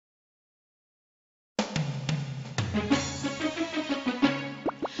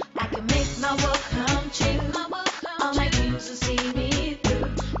my will come true. All my dreams will see me through.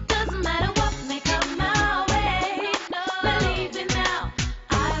 Doesn't matter what may come my way. Believe me now,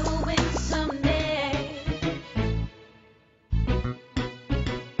 I will win someday.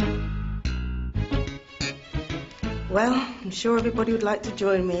 Well, I'm sure everybody would like to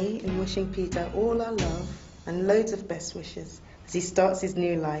join me in wishing Peter all our love and loads of best wishes as he starts his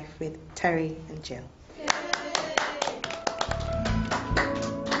new life with Terry and Jill.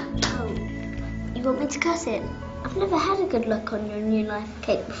 Oh, you want me to cut it? I've never had a good look on your new life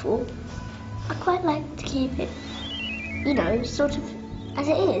cake before. I quite like to keep it, you know, sort of as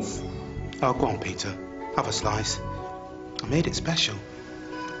it is. Oh, go on, Peter. Have a slice. I made it special.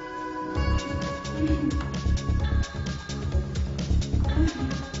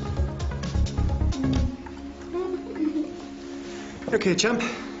 Okay, champ.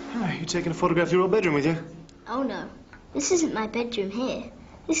 Oh, you taking a photograph of your old bedroom with you? Oh no, this isn't my bedroom here.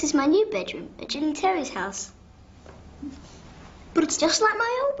 This is my new bedroom at Jill and Terry's house. But it's just like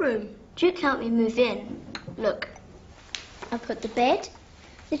my old room. Duke helped me move in. Look, I put the bed,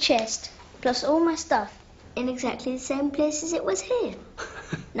 the chest, plus all my stuff in exactly the same place as it was here.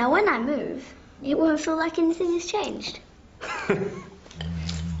 Now when I move, it won't feel like anything has changed.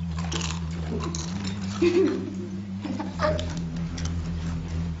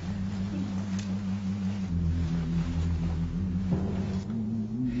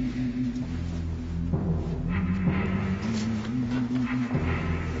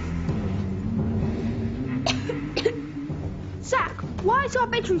 Why is our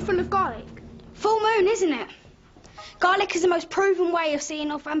bedroom full of garlic? Full moon, isn't it? Garlic is the most proven way of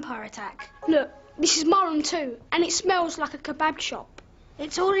seeing off vampire attack. Look, this is my room too, and it smells like a kebab shop.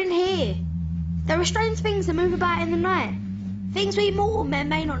 It's all in here. There are strange things that move about in the night. Things we mortal men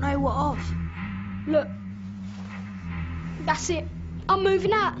may not know what of. Look. That's it. I'm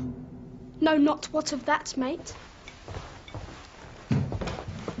moving out. No, not what of that, mate.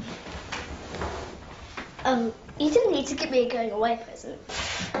 You didn't need to give me a going away present.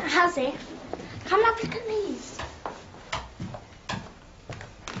 Has he? Come and look at these.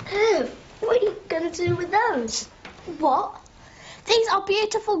 Oh, what are you going to do with those? What? These are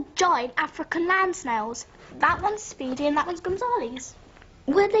beautiful giant African land snails. That one's Speedy and that one's Gonzales.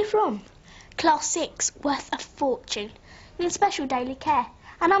 Where are they from? Class 6, worth a fortune. In special daily care.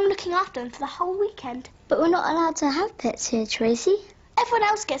 And I'm looking after them for the whole weekend. But we're not allowed to have pets here, Tracy. Everyone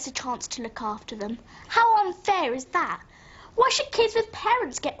else gets a chance to look after them. How unfair is that? Why should kids with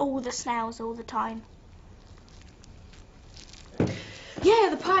parents get all the snails all the time? Yeah,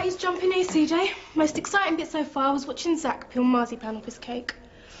 the party's jumping here, CJ. Most exciting bit so far was watching Zach peel marzipan off his cake.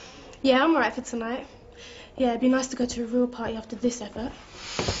 Yeah, I'm alright for tonight. Yeah, it'd be nice to go to a real party after this effort.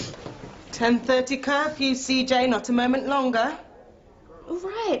 10:30 curfew, CJ, not a moment longer. All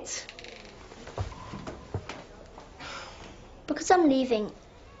right. Because I'm leaving,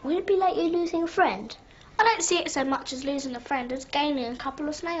 would it be like you losing a friend? I don't see it so much as losing a friend as gaining a couple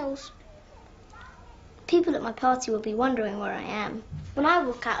of snails. People at my party will be wondering where I am. When I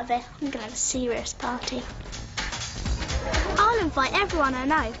walk out of there, I'm going to have a serious party. I'll invite everyone I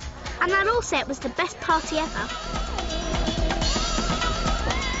know, and they'll all say it was the best party ever.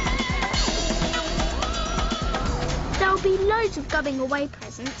 There'll be loads of going away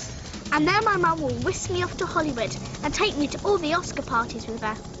presents, and then my mum will whisk me off to Hollywood and take me to all the Oscar parties with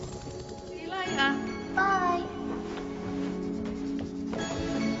her. See you later. Bye.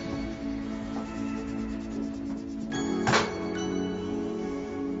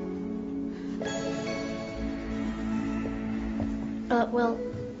 Well,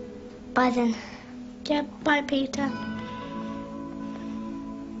 bye then. Yeah, bye, Peter.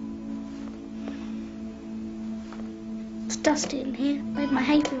 It's dusty in here. Maybe my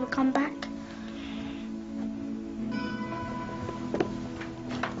hay fever will come back.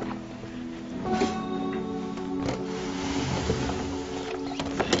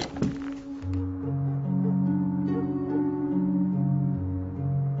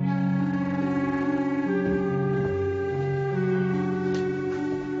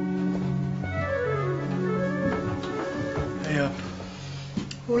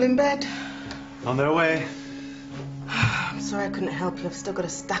 All in bed? On their way. I'm sorry I couldn't help you. I've still got a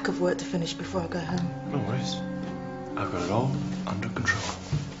stack of work to finish before I go home. No worries. I've got it all under control.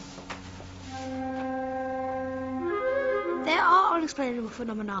 There are unexplainable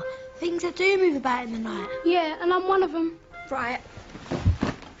phenomena. Things that do move about in the night. Yeah, and I'm one of them. Right.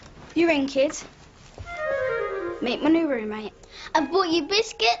 You're in, kids. Meet my new roommate. I've bought you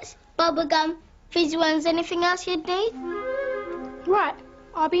biscuits, bubblegum, fizzy ones, anything else you'd need? Right,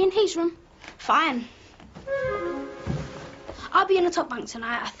 I'll be in his room. Fine. I'll be in the top bunk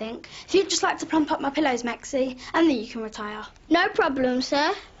tonight, I think. If you'd just like to plump up my pillows, Maxie, and then you can retire. No problem,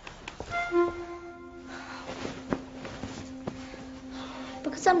 sir.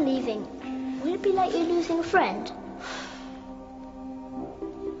 Because I'm leaving, will it be like you're losing a friend?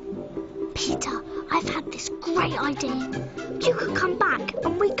 Peter, I've had this great idea. You could come back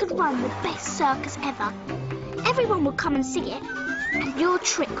and we could run the best circus ever. Everyone would come and see it, and your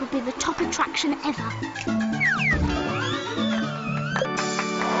trick would be the top attraction ever.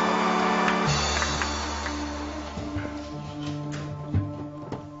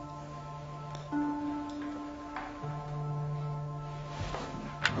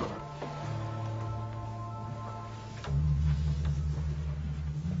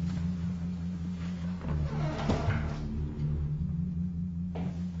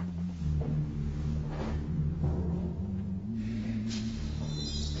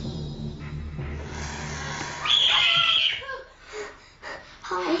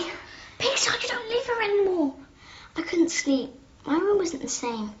 Hi. Peter, you don't live here anymore. I couldn't sleep. My room wasn't the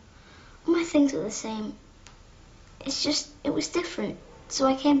same. All my things were the same. It's just, it was different. So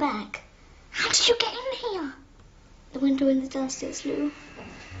I came back. How did you get in here? The window in the downstairs loo.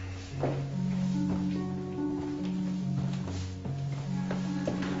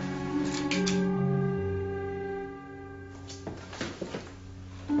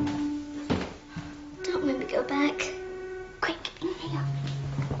 Don't make me go back. Quick, in here.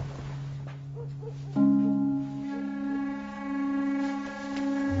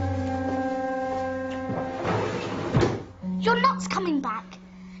 You're not coming back.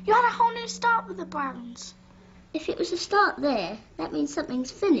 You had a whole new start with the Browns. If it was a start there, that means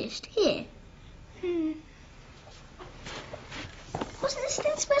something's finished here. Wasn't this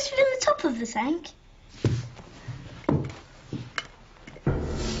thing supposed to be on the top of the tank?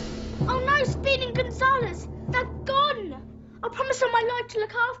 Oh no, Speed and Gonzales! They're gone! I promised on my life to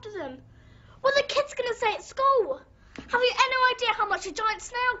look after them. What are the kids going to say at school? Have you any idea how much a giant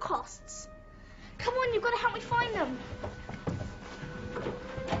snail costs? Come on, you've got to help me find them.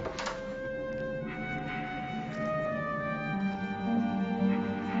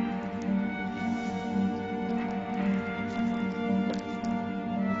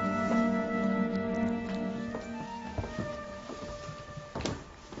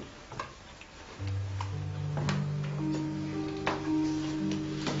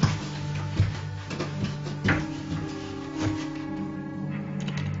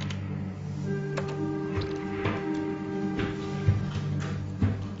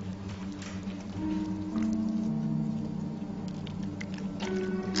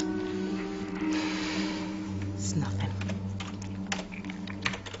 It's nothing.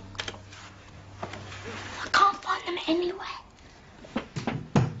 I can't find them anywhere.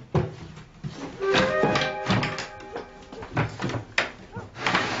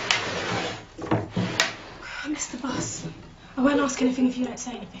 I missed the bus. I won't ask anything if you don't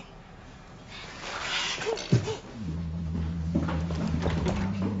say anything.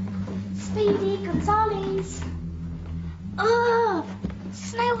 Speedy, Gonzales. Oh,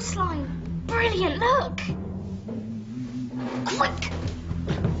 snail slime. Brilliant, look. Quick.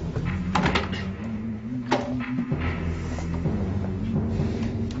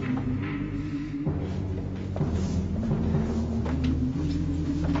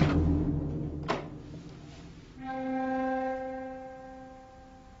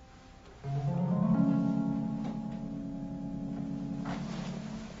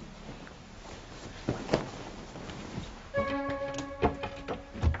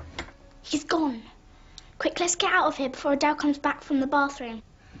 He's gone. Quick, let's get out of here before Adele comes back from the bathroom.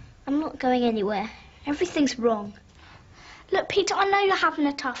 I'm not going anywhere. Everything's wrong. Look, Peter, I know you're having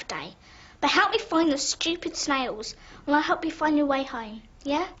a tough day, but help me find the stupid snails, and I'll help you find your way home,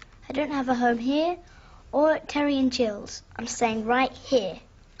 yeah? I don't have a home here or at Terry and Jill's. I'm staying right here.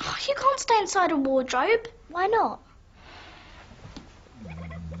 Oh, you can't stay inside a wardrobe. Why not?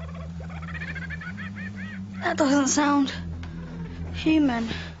 That doesn't sound human.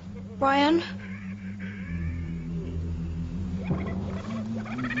 Brian?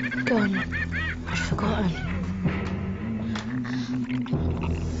 Gone. I'd forgotten.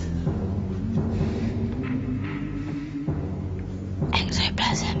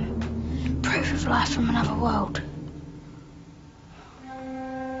 Ectoplasm. Proof of life from another world.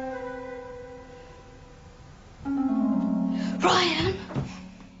 Brian?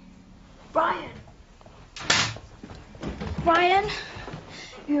 Brian? Brian?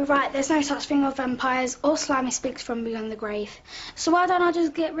 You're right, there's no such thing as vampires or slimy speaks from beyond the grave. So why don't I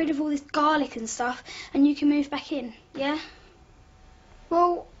just get rid of all this garlic and stuff and you can move back in, yeah?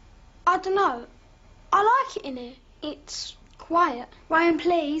 Well, I don't know. I like it in here. It's Quiet. Ryan,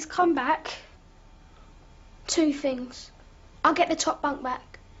 please, come back. 2 things. I'll get the top bunk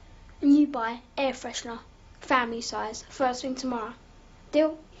back. And you buy air freshener, family size, first thing tomorrow.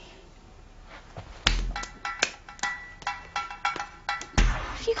 Deal?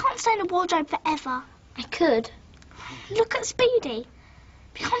 You can't stay in the wardrobe forever. I could. Look at Speedy.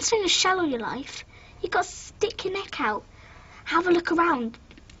 If you can't stay in a shell all your life, you've got to stick your neck out, have a look around,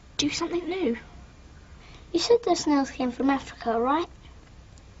 do something new. You said those snails came from Africa, right?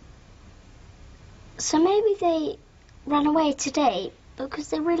 So maybe they ran away today because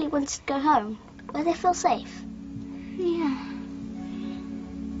they really wanted to go home, where they feel safe. Yeah.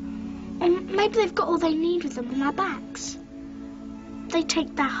 And maybe they've got all they need with them on their backs. They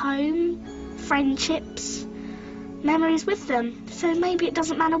take their home, friendships, memories with them, so maybe it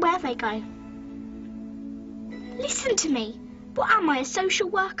doesn't matter where they go. Listen to me. What am I, a social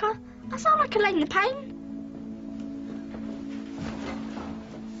worker? I sound like Elaine the Pain.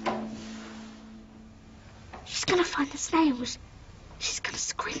 She's gonna find the snails. She's gonna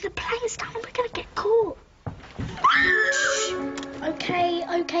scream the planes down and we're gonna get caught.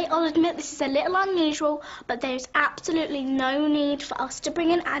 Okay, I'll admit this is a little unusual, but there's absolutely no need for us to bring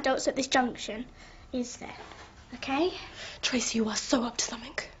in adults at this junction, is there? Okay? Tracy, you are so up to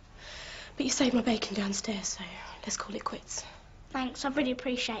something. But you saved my bacon downstairs, so let's call it quits. Thanks, I really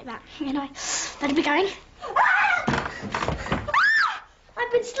appreciate that. You know, better be going.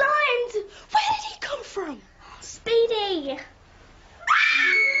 I've been slimed! Where did he come from? Speedy!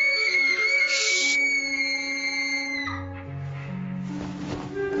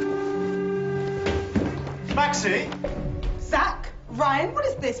 Maxie? Zach, Ryan, what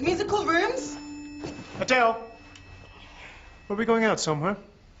is this? Musical rooms? Adele, are we going out somewhere?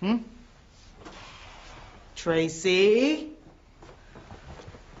 Tracy?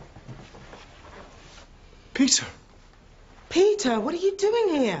 Peter. Peter, what are you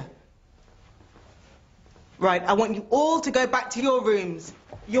doing here? Right, I want you all to go back to your rooms.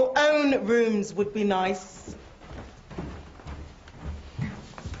 Your own rooms would be nice.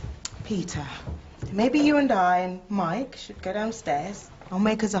 Peter, maybe you and I and Mike should go downstairs. I'll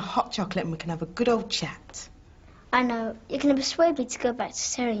make us a hot chocolate and we can have a good old chat. I know. You're going to persuade me to go back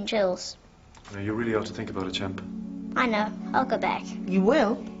to Terry and Jill's. You really ought to think about it, champ. I know. I'll go back. You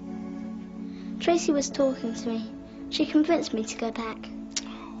will? Tracy was talking to me. She convinced me to go back.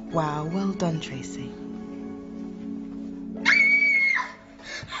 Wow, well done, Tracy.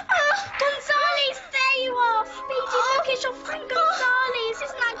 Gonzales, there you are! Speedy, look, it's your friend Gonzales.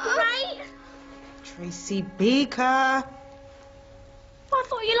 Isn't that great? Tracy Beaker. I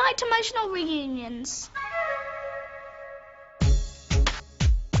thought you liked emotional reunions.